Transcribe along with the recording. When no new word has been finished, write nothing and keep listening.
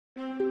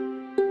Welcome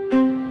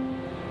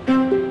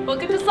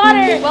to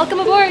Sauder! Welcome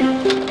aboard!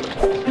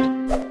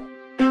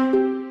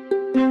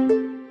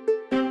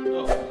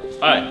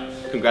 Hi,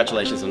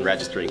 congratulations on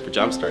registering for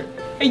Jumpstart.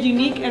 A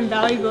unique and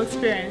valuable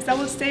experience that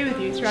will stay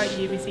with you throughout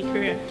your UBC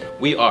career.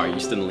 We are your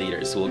student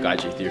leaders who will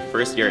guide you through your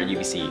first year at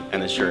UBC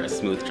and ensure a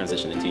smooth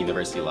transition into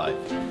university life.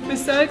 We're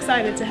so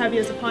excited to have you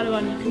as a part of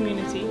our new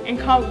community and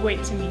can't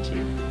wait to meet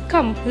you.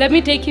 Come, let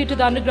me take you to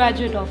the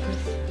undergraduate office.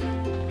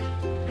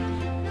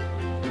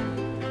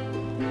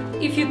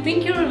 If you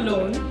think you're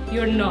alone,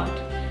 you're not.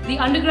 The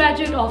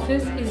undergraduate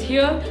office is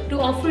here to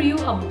offer you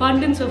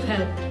abundance of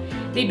help.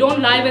 They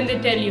don't lie when they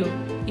tell you.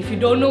 If you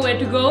don't know where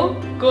to go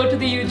to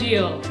the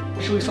UGO.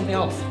 I'll show you something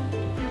else.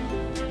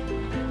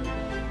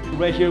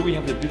 Right here we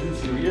have the Business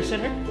Career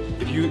Center.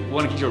 If you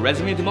want to get your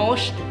resume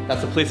demolished,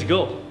 that's the place to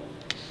go.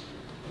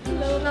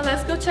 Hello, now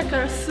let's go check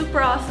our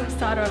super awesome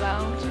Sauder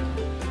lounge.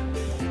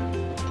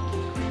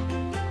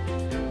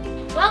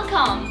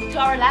 Welcome to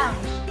our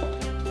lounge.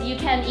 You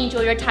can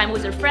enjoy your time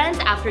with your friends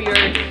after your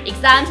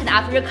exams and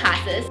after your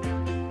classes.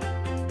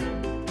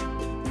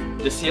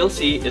 The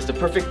CLC is the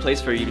perfect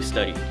place for you to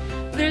study.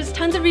 There's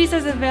tons of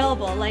resources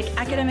available, like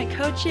academic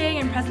coaching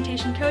and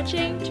presentation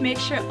coaching, to make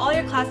sure all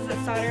your classes at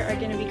Sauder are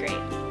going to be great.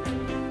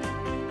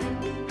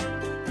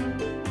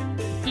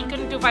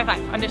 Econ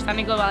 255,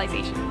 Understanding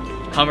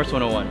Globalization. Commerce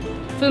 101.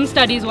 Film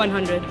Studies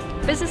 100.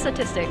 Business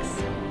Statistics.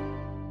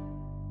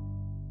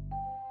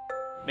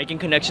 Making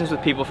connections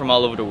with people from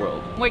all over the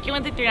world. Working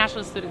with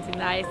international students in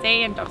the ISA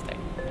and Jumpstart.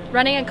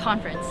 Running a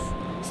conference.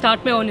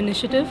 Start my own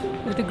initiative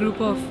with a group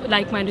of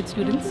like-minded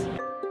students.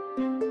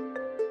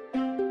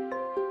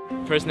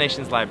 First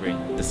Nations Library.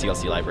 The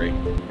CLC Library.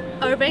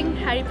 Irving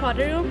Harry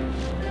Potter Room.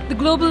 The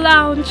Global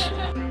Lounge.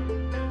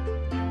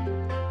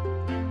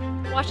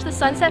 Watch the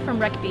sunset from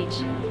Wreck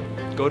Beach.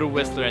 Go to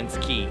Whistler and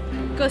ski.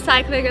 Go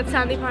cycling at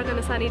Sandy Park on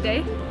a sunny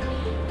day.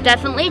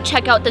 Definitely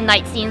check out the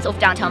night scenes of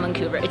downtown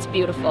Vancouver. It's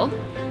beautiful.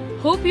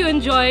 Hope you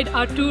enjoyed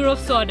our tour of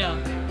Sauder.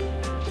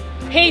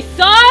 Hey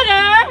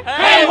Sauder!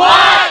 Hey,